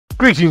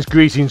Greetings,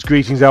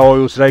 how are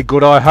you all today?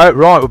 Good, I hope.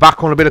 Right, we're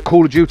back on a bit of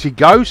Call of Duty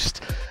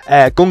Ghost,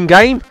 gun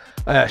game,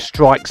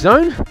 strike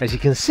zone, as you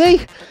can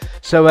see.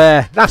 So,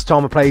 last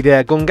time I played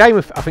gun game,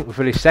 I think we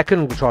finished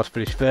second. We'll try to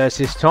finish first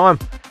this time.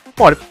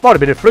 Might have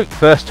been a fluke the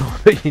first time,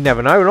 but you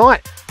never know,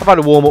 right? I've had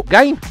a warm-up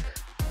game.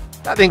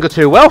 That didn't go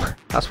too well.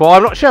 That's why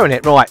I'm not showing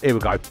it. Right, here we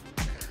go.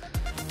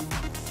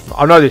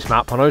 I know this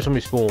map. I know some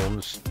of the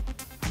spawns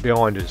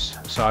behind us.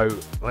 So,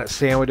 let's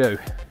see how we do.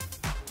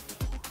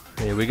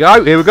 Here we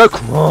go,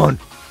 come on!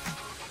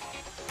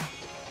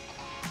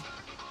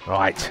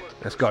 Right,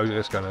 let's go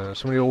now.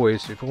 Somebody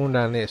always, if we're going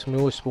down there,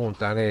 somebody always spawns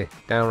down here,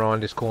 down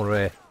around this corner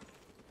here.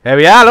 There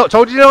we are, look,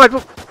 told you, I'd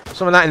put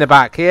some of that in the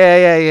back.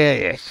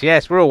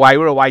 Yes, we're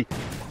away.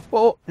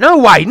 Oh, no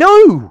way,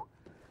 no!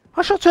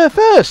 I shot her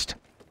first!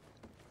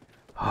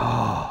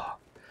 Oh.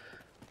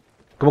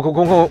 Come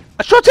on.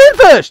 I shot him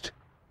first!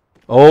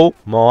 Oh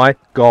my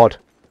god.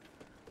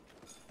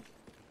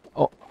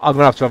 I'm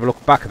going to have a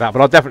look back at that,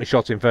 but I definitely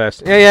shot him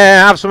first.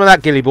 Yeah, have some of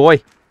that, Gilly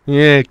boy.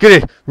 Yeah,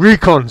 get it.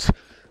 Recons.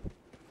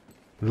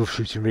 I love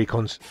shooting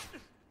recons.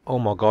 Oh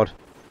my god.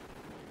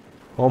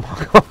 Oh my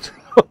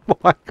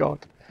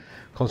god.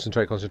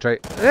 Concentrate.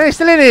 Hey,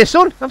 still in here,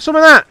 son. Have some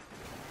of that.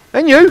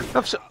 And you.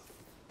 Have some.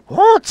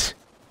 What?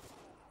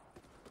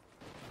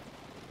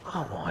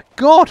 Oh my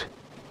god.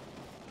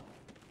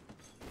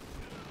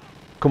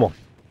 Come on.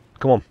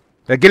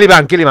 Gilly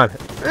man.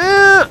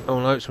 Oh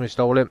no, somebody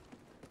stole him.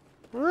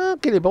 Well,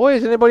 Gilly boy,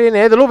 is anybody in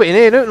here? They love it in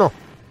here, don't they?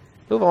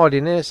 Love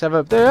hiding here.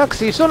 There, I can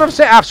see your son.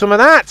 Have some of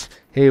that.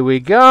 Here we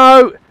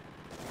go.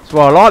 That's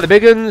what I like, the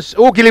big uns.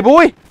 Oh, Gilly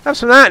boy, have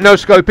some of that. No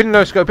scoping.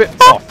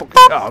 Oh, fuck.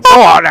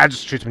 Oh, I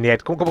just shoot him in the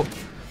head. Come on.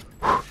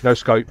 No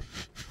scope.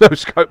 No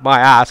scope my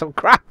ass. I'm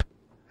crap.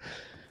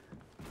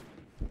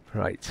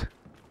 Right.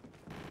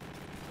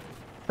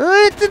 They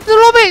love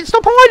it.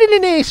 Stop hiding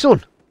in here,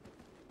 son.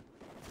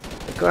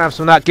 Gotta have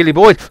some of that, Gilly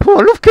boy. Oh,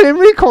 I love killing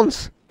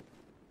recons.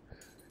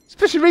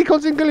 Especially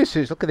recons in ghillie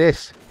suits. Look at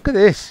this.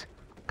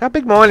 Look how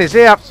big mine is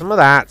here. Have some of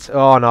that.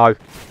 Oh no,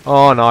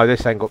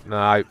 this ain't good.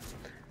 No,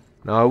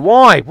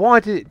 why?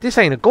 This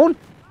ain't a gun.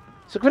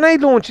 It's a grenade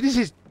launcher.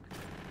 This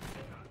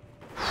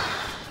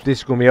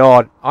is gonna be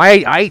hard. I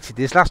hated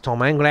this last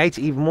time. I'm gonna hate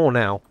it even more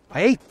now.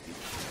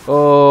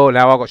 Oh,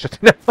 now I got shot.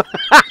 I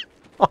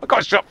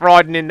got shot for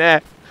hiding in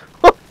there.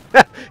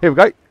 Here we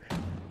go.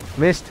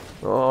 Missed.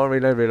 Oh,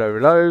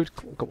 reload.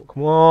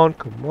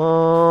 Come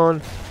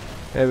on.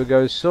 There we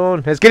go,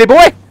 son. There's Gilly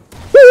boy.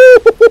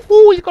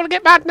 He's got to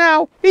get mad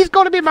now. He's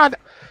got to be mad.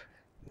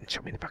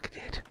 Shot me in the back of the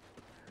head.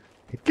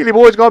 Gilly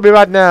boy's got to be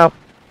mad now.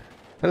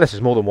 Unless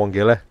there's more than one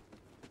Gilly.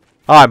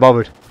 I ain't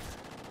bothered.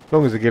 As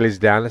long as the Gilly's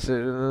down. Let's see.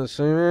 Oh,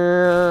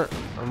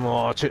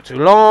 it took too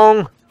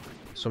long.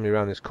 Somebody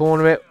around this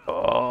corner a bit.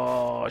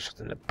 Oh,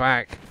 shot in the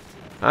back.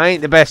 I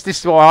ain't the best.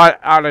 This is why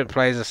I don't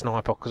play as a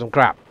sniper, because I'm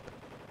crap.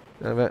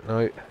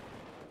 No.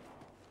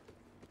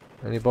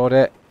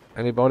 Anybody?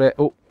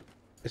 Oh.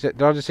 Is it?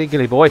 Did I just see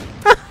Gilly boy?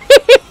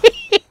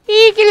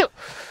 Gilly.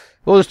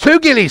 Well, there's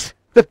two Gillies.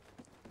 They've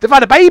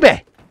had a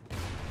baby.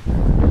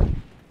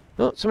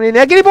 Oh, somebody in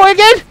there. Gilly boy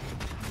again.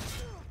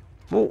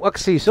 Oh, I can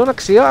see you, son. I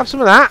can see you. Have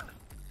some of that.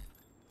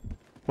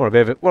 We're on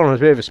a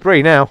bit of a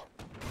spree now.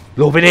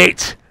 Loving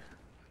it.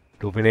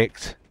 Come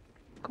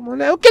on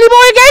now, Gilly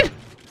boy again.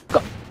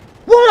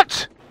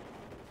 What?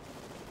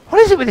 What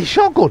is it with this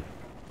shotgun?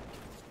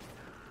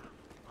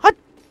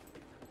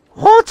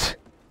 What?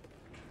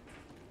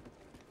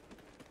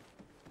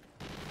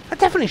 I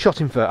definitely shot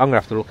him first. I'm going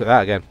to have to look at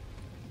that again.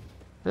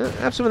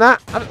 Have some of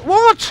that.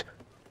 What?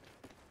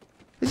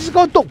 This has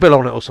got a duckbill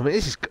on it or something.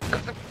 This is...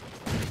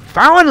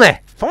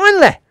 Finally!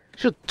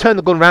 Should turn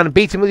the gun around and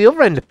beat him with the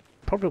other end.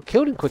 Probably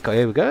killed him quicker.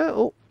 Here we go.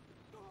 Oh.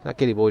 That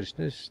Gilly boy just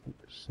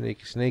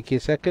sneaky a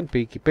second.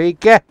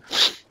 Peeky.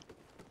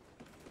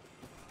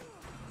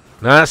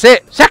 No, that's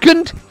it.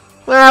 Second!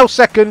 Well,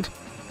 second.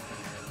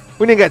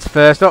 We didn't get to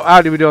first.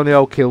 How did we do on the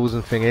old kills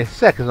and thingy?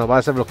 Second's not bad.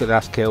 Let's have a look at the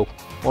last kill.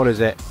 What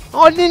is it?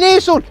 Oh, I didn't hear,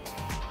 son!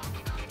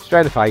 Straight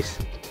in the face.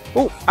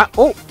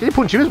 Oh, did he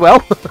punch him as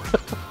well?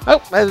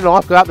 Oh, there's a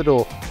knife. Go out the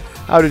door.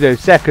 How did he do?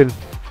 Second.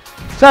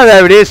 So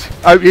there it is.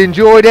 Hope you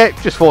enjoyed it.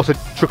 Just thought I'd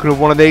chuck another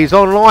one of these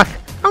on. I'm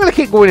going to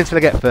keep going until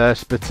I get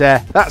first. But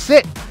that's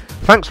it.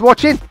 Thanks for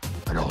watching.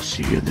 And I'll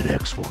see you in the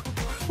next one.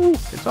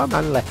 It's time,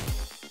 Manly.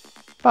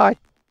 Bye.